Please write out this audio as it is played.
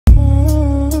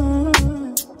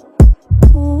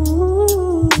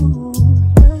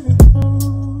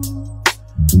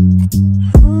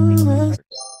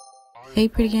Hey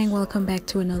pretty gang, welcome back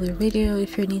to another video.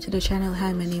 If you're new to the channel,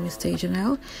 hi, my name is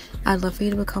Janelle. I'd love for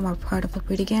you to become a part of a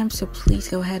pretty gang, so please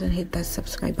go ahead and hit that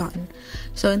subscribe button.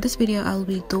 So in this video, I'll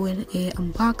be doing a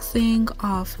unboxing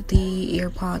of the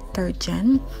AirPod 3rd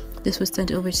Gen. This was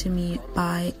sent over to me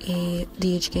by a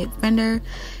DHGate vendor.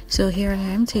 So here I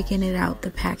am taking it out the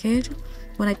package.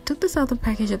 When I took this out the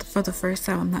package for the first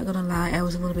time, I'm not gonna lie, I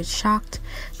was a little bit shocked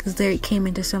because there it came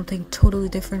into something totally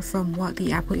different from what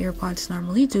the Apple AirPods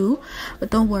normally do. But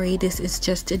don't worry, this is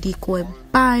just a decoy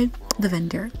by the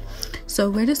vendor. So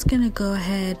we're just gonna go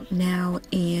ahead now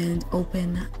and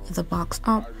open the box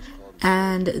up.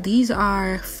 And these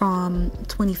are from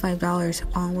 $25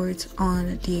 onwards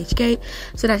on DHGate,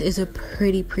 so that is a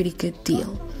pretty good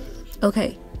deal.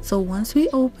 Okay, so once we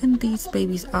open these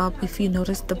babies up, if you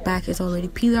notice the back is already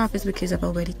peeled off, it's because I've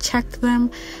already checked them,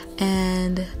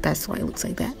 and that's why it looks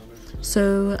like that.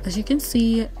 So as you can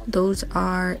see, those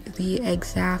are the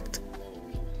exact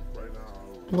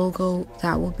logo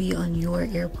that will be on your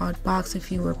AirPod box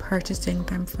if you were purchasing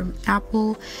them from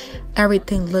Apple.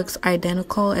 Everything looks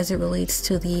identical as it relates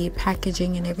to the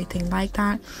packaging and everything like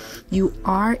that. You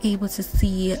are able to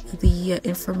see the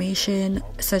information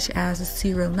such as the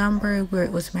serial number, where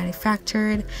it was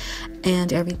manufactured,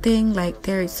 and everything. Like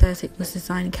there it says it was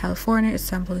designed in California,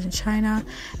 assembled in China.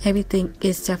 Everything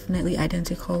is definitely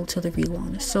identical to the real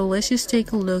one. So let's just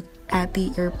take a look at the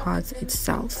AirPods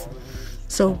itself.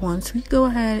 So once we go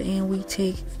ahead and we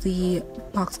take the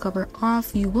box cover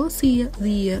off, you will see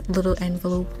the little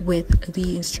envelope with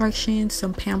the instructions,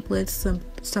 some pamphlets, some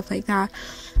stuff like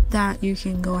that you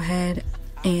can go ahead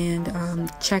and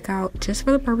check out. Just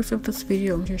for the purpose of this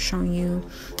video, I'm just showing you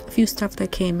a few stuff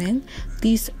that came in.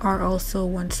 These are also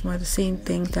once more the same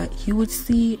things that you would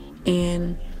see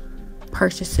in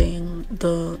purchasing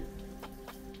the,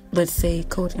 let's say,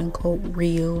 quote unquote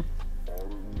real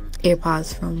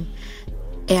AirPods from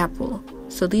Apple.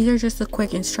 So these are just the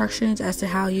quick instructions as to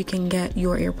how you can get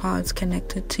your AirPods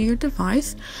connected to your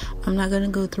device. I'm not going to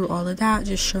go through all of that,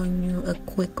 just showing you a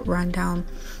quick rundown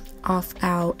of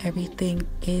how everything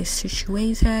is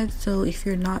situated. So if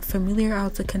you're not familiar how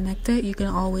to connect it, you can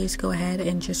always go ahead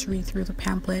and just read through the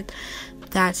pamphlet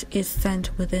that is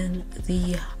sent within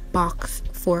the box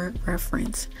for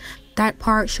reference. That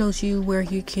part shows you where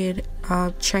you could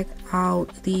check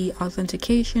out the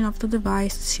authentication of the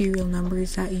device, serial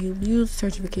numbers that you use,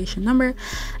 certification number,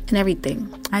 and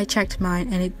everything. I checked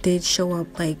mine and it did show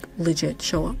up, like legit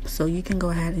show up. So you can go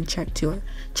ahead and check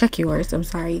yours, I'm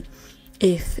sorry,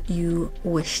 if you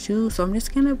wish to. So I'm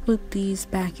just gonna put these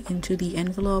back into the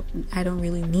envelope. I don't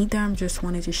really need them, just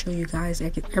wanted to show you guys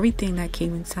everything that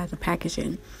came inside the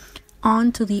packaging.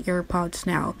 On to the AirPods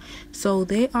now. So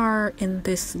they are in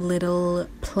this little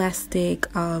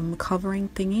plastic covering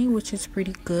thingy, which is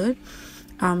pretty good.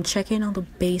 Checking on the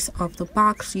base of the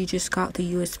box, you just got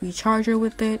the USB charger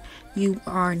with it. You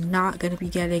are not going to be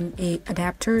getting a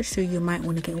adapter, so you might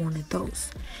want to get one of those.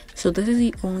 So this is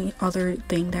the only other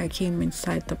thing that came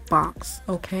inside the box.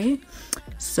 Okay,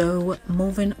 so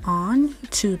moving on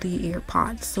to the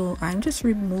AirPods. So I'm just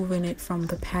removing it from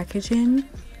the packaging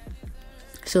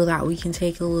so that we can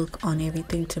take a look on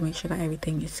everything to make sure that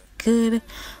everything is good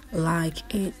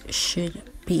like it should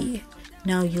be.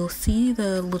 Now you'll see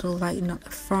the little light up the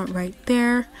front right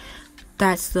there.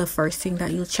 That's the first thing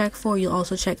that you'll check for. You'll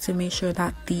also check to make sure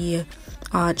that the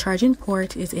charging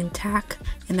port is intact,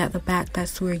 and at the back,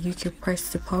 that's where you can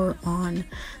press to power on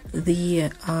the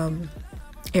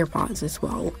AirPods as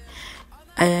well.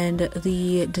 And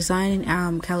the design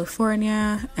in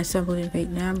California, assembled in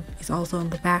Vietnam, is also on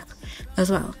the back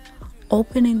as well.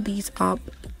 Opening these up,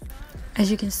 as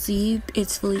you can see,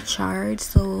 it's fully charged,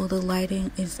 so the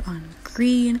lighting is on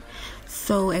green,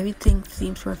 so everything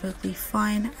seems perfectly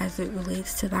fine as it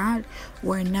relates to that.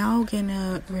 We're now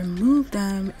gonna remove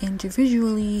them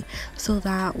individually so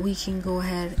that we can go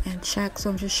ahead and check.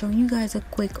 So I'm just showing you guys a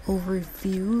quick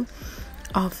overview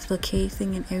of the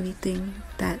casing and everything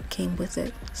that came with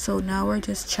it. So now we're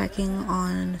just checking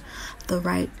on the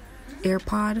right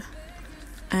AirPod,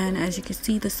 and as you can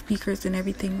see, the speakers and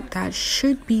everything that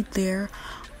should be there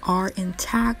are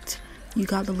intact. You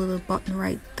got the little button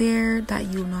right there that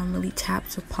you normally tap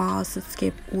to pause, to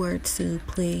skip, or to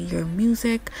play your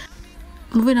music.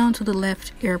 Moving on to the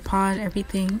left AirPod,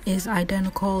 everything is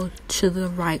identical to the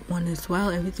right one as well.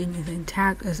 Everything is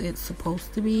intact as it's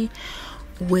supposed to be,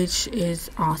 which is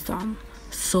awesome.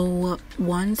 So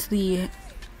once the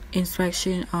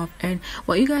inspection of, and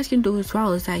what you guys can do as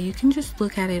well is that you can just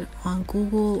look at it on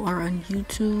Google or on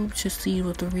YouTube to see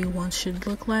what the real one should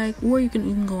look like, or you can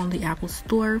even go on the Apple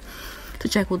store to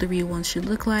check what the real ones should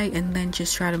look like, and then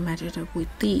just try to match it up with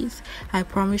these. I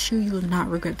promise you will not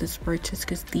regret this purchase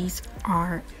because these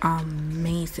are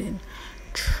amazing,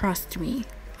 trust me.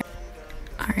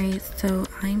 Alright, so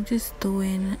I'm just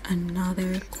doing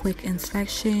another quick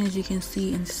inspection. As you can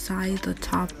see inside the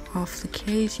top of the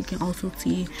case, you can also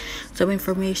see some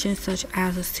information such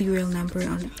as a serial number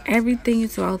on everything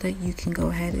as well that you can go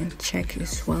ahead and check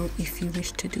as well if you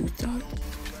wish to do so.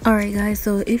 Alright guys,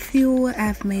 so if you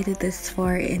have made it this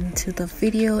far into the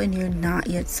video and you're not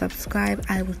yet subscribed,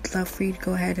 I would love for you to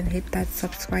go ahead and hit that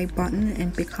subscribe button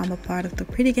and become a part of the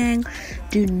Pretty Gang.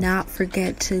 Do not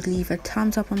forget to leave a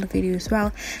thumbs up on the video as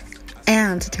well,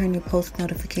 and to turn your post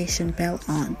notification bell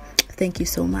on. Thank you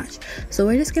so much. So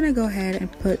we're just gonna go ahead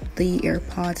and put the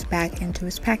AirPods back into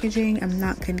its packaging. I'm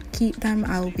not gonna keep them,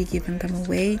 I will be giving them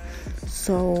away,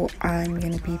 so I'm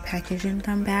gonna be packaging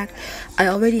them back. I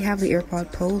already have the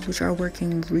AirPod Pros, which are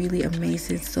working really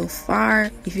amazing so far.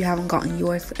 If you haven't gotten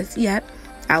yours as yet,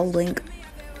 I'll link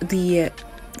the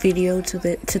video to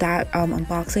that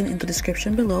unboxing in the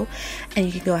description below, and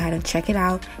you can go ahead and check it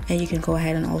out, and you can go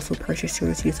ahead and also purchase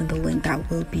yours using the link that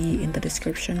will be in the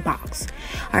description box.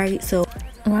 Alright, so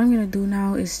what I'm gonna do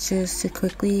now is just to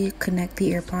quickly connect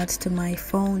the AirPods to my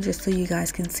phone just so you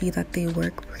guys can see that they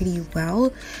work pretty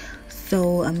well.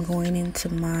 So I'm going into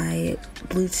my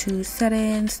Bluetooth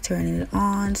settings, turning it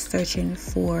on, searching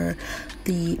for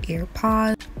the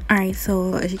AirPods. Alright,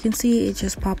 so as you can see, it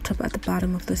just popped up at the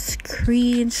bottom of the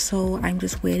screen, so I'm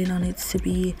just waiting on it to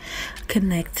be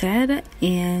connected,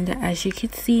 and as you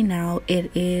can see now,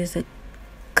 it is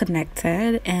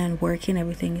connected and working.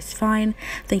 Everything is fine.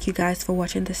 Thank you guys for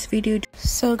watching this video.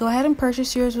 So go ahead and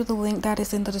purchase yours with the link that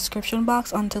is in the description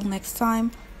box. Until next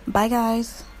time, bye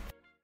guys.